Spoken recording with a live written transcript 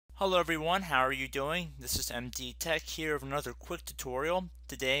Hello everyone, how are you doing? This is MD Tech here with another quick tutorial.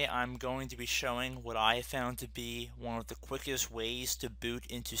 Today I'm going to be showing what I found to be one of the quickest ways to boot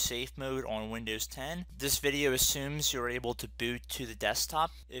into safe mode on Windows 10. This video assumes you're able to boot to the desktop.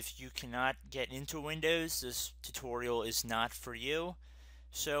 If you cannot get into Windows, this tutorial is not for you.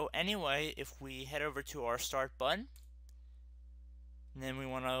 So anyway, if we head over to our start button, and then we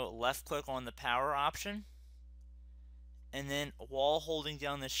want to left click on the power option, and then while holding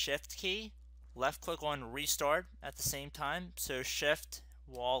down the shift key, left click on restart at the same time. So shift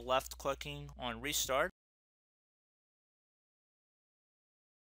while left clicking on restart.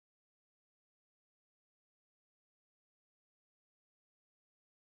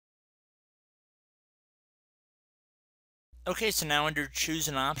 Okay, so now under choose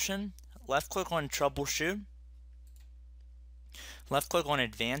an option, left click on troubleshoot, left click on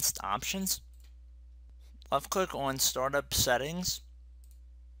advanced options, left click on startup settings,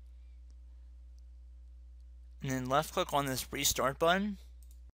 and then left click on this restart button.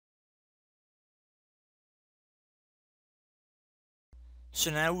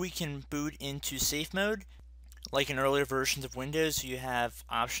 So now we can boot into safe mode. Like in earlier versions of Windows, you have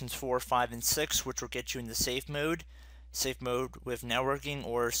options 4, 5, and 6, which will get you into safe mode with networking,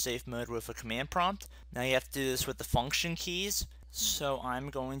 or safe mode with a command prompt. Now you have to do this with the function keys. So I'm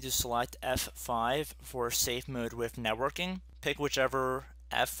going to select F5 for safe mode with networking. Pick whichever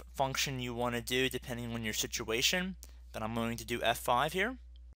F function you want to do depending on your situation, but I'm going to do F5 here.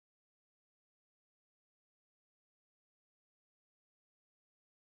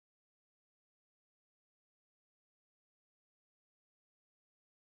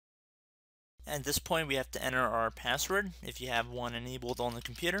 At this point we have to enter our password if you have one enabled on the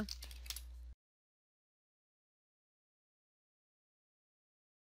computer.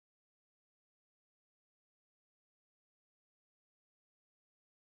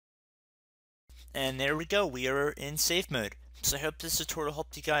 And there we go, we are in safe mode. So I hope this tutorial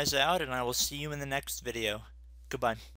helped you guys out, and I will see you in the next video. Goodbye.